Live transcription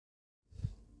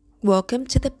Welcome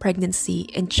to the Pregnancy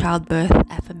and Childbirth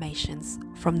Affirmations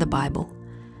from the Bible.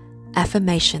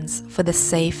 Affirmations for the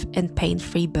safe and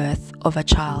pain-free birth of a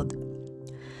child.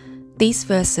 These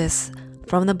verses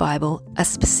from the Bible are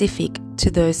specific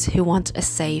to those who want a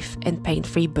safe and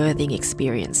pain-free birthing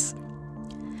experience.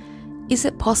 Is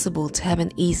it possible to have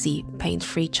an easy,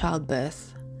 pain-free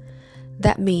childbirth?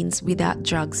 That means without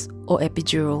drugs or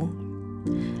epidural.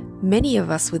 Many of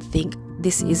us would think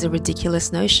this is a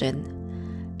ridiculous notion,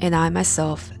 and I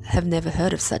myself have never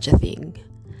heard of such a thing.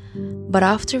 But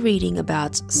after reading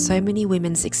about so many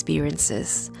women's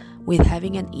experiences with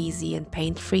having an easy and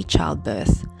pain-free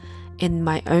childbirth, and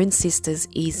my own sister's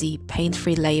easy,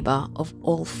 pain-free labor of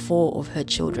all 4 of her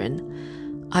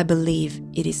children, I believe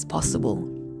it is possible.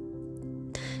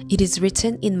 It is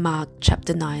written in Mark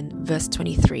chapter 9, verse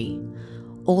 23,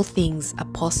 "All things are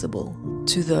possible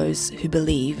to those who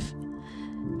believe."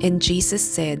 And Jesus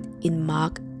said in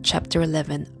Mark chapter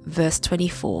 11, verse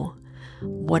 24,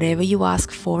 "Whatever you ask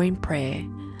for in prayer,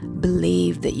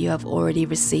 believe that you have already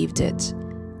received it,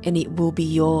 and it will be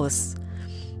yours."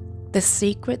 The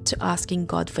secret to asking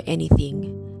God for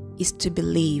anything is to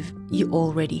believe you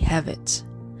already have it.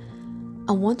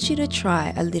 I want you to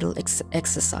try a little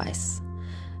exercise.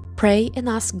 Pray and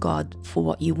ask God for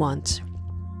what you want.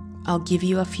 I'll give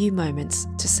you a few moments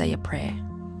to say a prayer.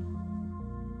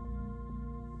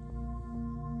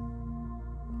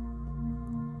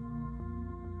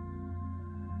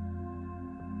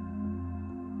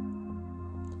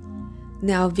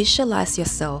 Now visualize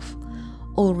yourself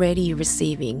already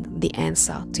receiving the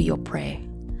answer to your prayer.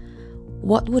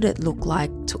 What would it look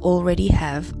like to already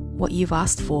have what you've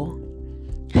asked for?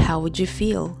 How would you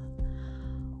feel?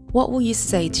 What will you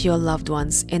say to your loved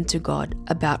ones and to God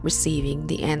about receiving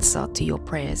the answer to your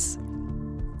prayers?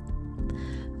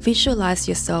 Visualize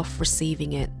yourself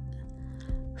receiving it.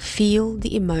 Feel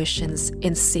the emotions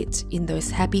and sit in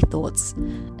those happy thoughts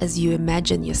as you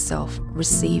imagine yourself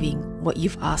receiving what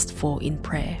you've asked for in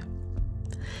prayer.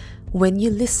 When you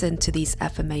listen to these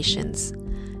affirmations,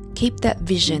 keep that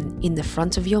vision in the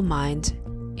front of your mind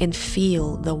and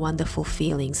feel the wonderful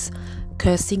feelings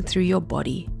coursing through your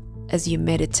body as you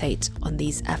meditate on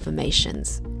these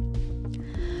affirmations.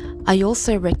 I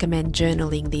also recommend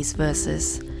journaling these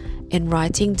verses and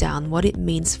writing down what it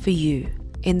means for you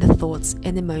and the thoughts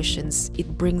and emotions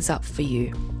it brings up for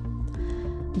you.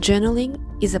 Journaling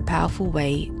is a powerful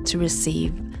way to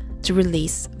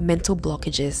release mental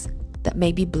blockages that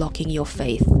may be blocking your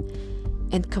faith,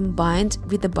 and combined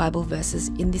with the Bible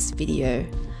verses in this video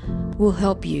will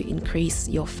help you increase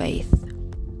your faith.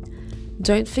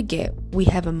 Don't forget, we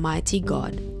have a mighty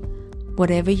God.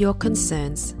 Whatever your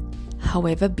concerns,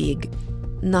 however big,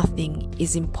 nothing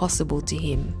is impossible to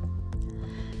Him.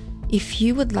 If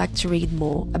you would like to read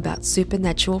more about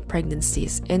supernatural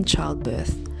pregnancies and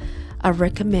childbirth, I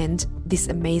recommend this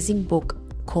amazing book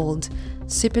called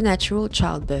Supernatural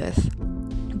Childbirth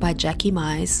by Jackie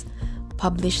Mize,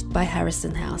 published by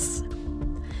Harrison House.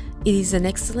 It is an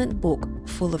excellent book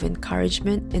full of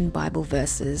encouragement and Bible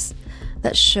verses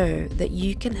that show that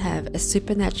you can have a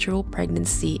supernatural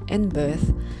pregnancy and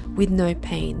birth with no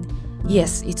pain.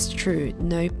 Yes, it's true,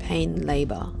 no pain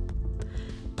labor.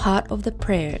 Part of the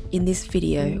prayer in this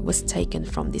video was taken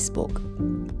from this book.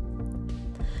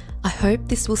 I hope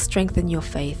this will strengthen your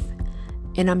faith,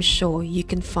 and I'm sure you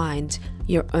can find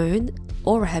your own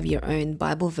or have your own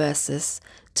Bible verses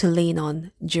to lean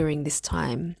on during this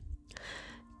time.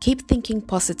 Keep thinking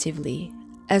positively,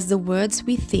 as the words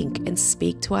we think and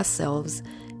speak to ourselves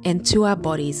and to our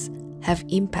bodies have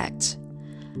impact.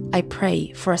 I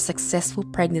pray for a successful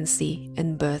pregnancy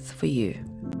and birth for you.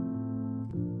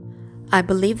 I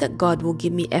believe that God will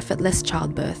give me effortless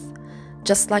childbirth,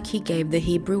 just like He gave the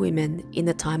Hebrew women in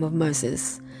the time of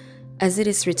Moses. As it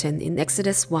is written in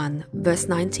Exodus 1, verse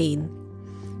 19,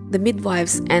 "The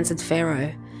midwives answered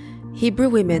Pharaoh, 'Hebrew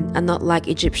women are not like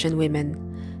Egyptian women.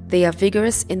 They are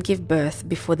vigorous and give birth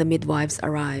before the midwives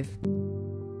arrive.'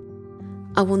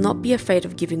 I will not be afraid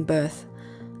of giving birth,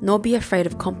 nor be afraid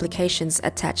of complications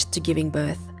attached to giving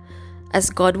birth,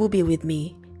 as God will be with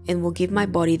me and will give my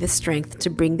body the strength to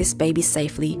bring this baby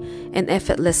safely and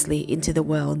effortlessly into the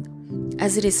world.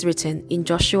 As it is written in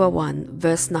Joshua 1,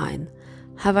 verse 9,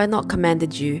 'Have I not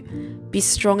commanded you? Be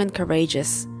strong and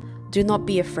courageous. Do not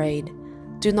be afraid.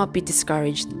 Do not be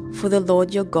discouraged, for the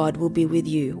Lord your God will be with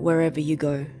you wherever you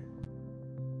go.'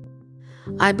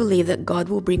 I believe that God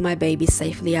will bring my baby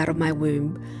safely out of my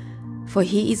womb, for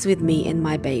He is with me and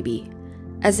my baby.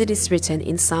 As it is written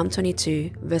in Psalm 22,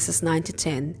 verses 9 to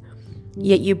 10,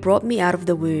 'Yet you brought me out of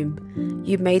the womb.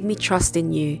 You made me trust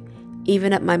in you,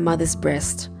 even at my mother's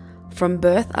breast. From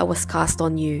birth I was cast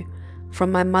on you.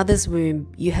 From my mother's womb,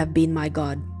 you have been my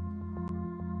God.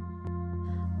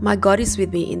 My God is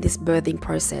with me in this birthing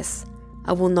process.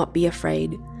 I will not be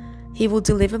afraid. He will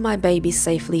deliver my baby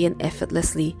safely and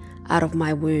effortlessly out of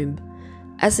my womb.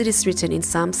 As it is written in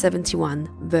Psalm 71,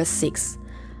 verse 6,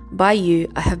 "By you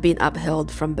I have been upheld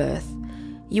from birth.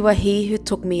 You are he who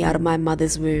took me out of my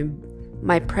mother's womb.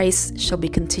 My praise shall be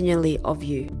continually of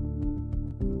you."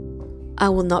 I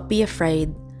will not be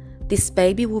afraid. This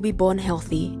baby will be born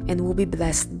healthy and will be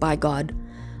blessed by God.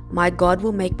 My God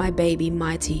will make my baby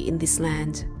mighty in this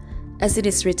land. As it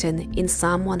is written in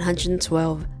Psalm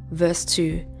 112, verse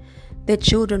 2, "Their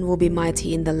children will be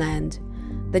mighty in the land.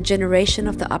 The generation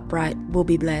of the upright will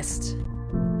be blessed."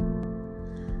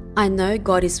 I know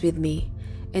God is with me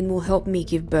and will help me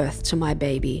give birth to my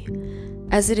baby.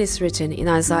 As it is written in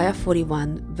Isaiah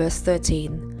 41, verse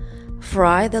 13, "For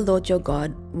I, the Lord your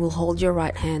God, will hold your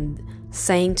right hand,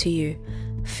 saying to you,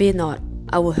 Fear not,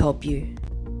 I will help you."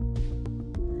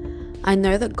 I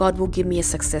know that God will give me a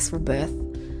successful birth,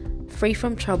 free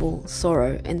from trouble,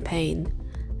 sorrow, and pain.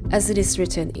 As it is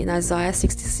written in Isaiah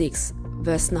 66,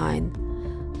 verse 9,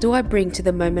 "Do I bring to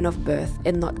the moment of birth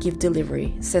and not give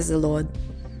delivery, says the Lord?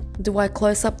 Do I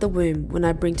close up the womb when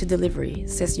I bring to delivery,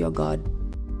 says your God?"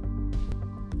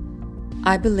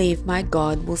 I believe my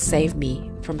God will save me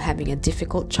from having a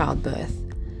difficult childbirth.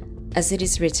 As it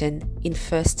is written in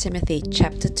 1 Timothy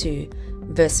chapter 2,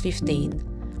 verse 15,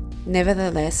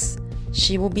 "Nevertheless,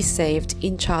 she will be saved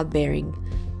in childbearing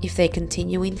if they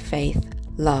continue in faith,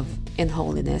 love, and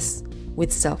holiness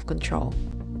with self-control."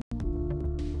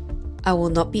 I will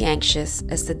not be anxious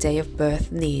as the day of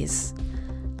birth nears.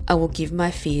 I will give my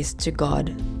fears to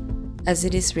God. As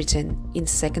it is written in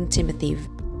 2 Timothy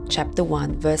chapter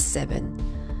 1, verse 7,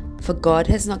 "For God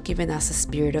has not given us a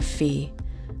spirit of fear,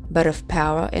 but of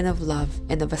power and of love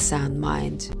and of a sound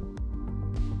mind."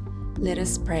 Let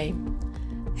us pray.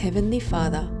 Heavenly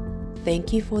Father,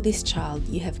 thank you for this child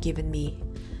you have given me.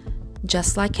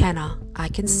 Just like Hannah, I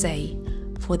can say,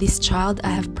 "For this child I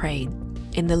have prayed,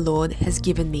 and the Lord has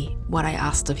given me what I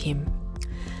asked of him."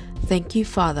 Thank you,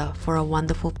 Father, for a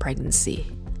wonderful pregnancy.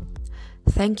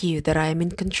 Thank you that I am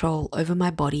in control over my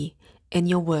body and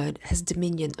your word has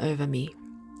dominion over me.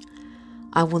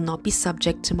 I will not be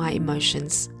subject to my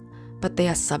emotions, but they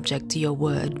are subject to your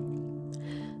word.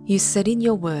 You said in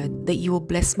your word that you will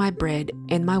bless my bread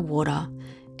and my water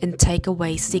and take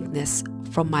away sickness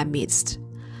from my midst.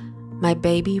 My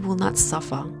baby will not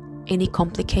suffer any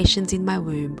complications in my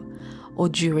womb or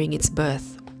during its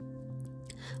birth.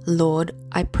 Lord,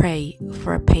 I pray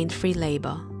for a pain-free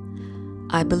labor.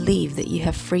 I believe that you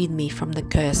have freed me from the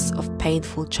curse of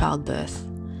painful childbirth.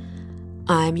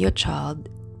 I am your child,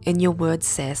 and your word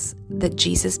says that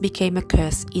Jesus became a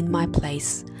curse in my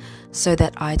place so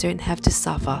that I don't have to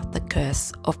suffer the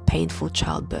curse of painful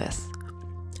childbirth.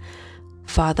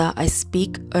 Father, I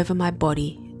speak over my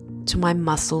body, to my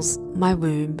muscles, my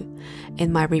womb,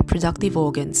 and my reproductive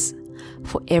organs,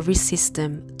 for every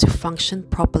system to function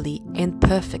properly and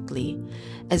perfectly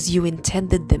as you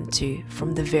intended them to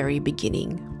from the very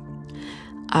beginning.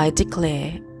 I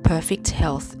declare perfect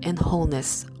health and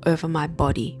wholeness over my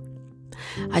body.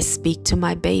 I speak to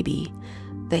my baby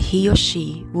that he or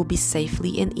she will be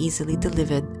safely and easily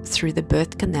delivered through the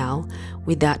birth canal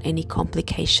without any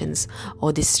complications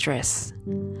or distress.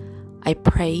 I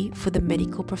pray for the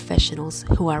medical professionals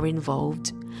who are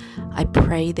involved. I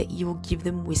pray that you will give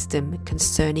them wisdom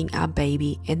concerning our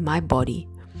baby and my body.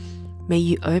 May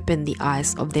you open the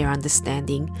eyes of their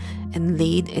understanding and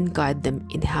lead and guide them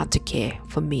in how to care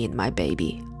for me and my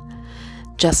baby.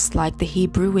 Just like the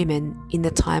Hebrew women in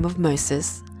the time of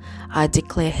Moses, I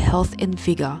declare health and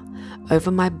vigor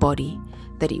over my body,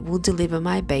 that it will deliver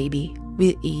my baby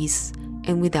with ease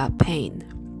and without pain.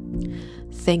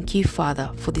 Thank you,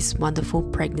 Father, for this wonderful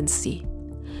pregnancy.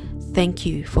 Thank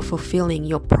you for fulfilling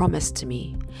your promise to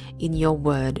me in your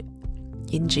word.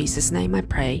 In Jesus' name I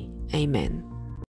pray, amen.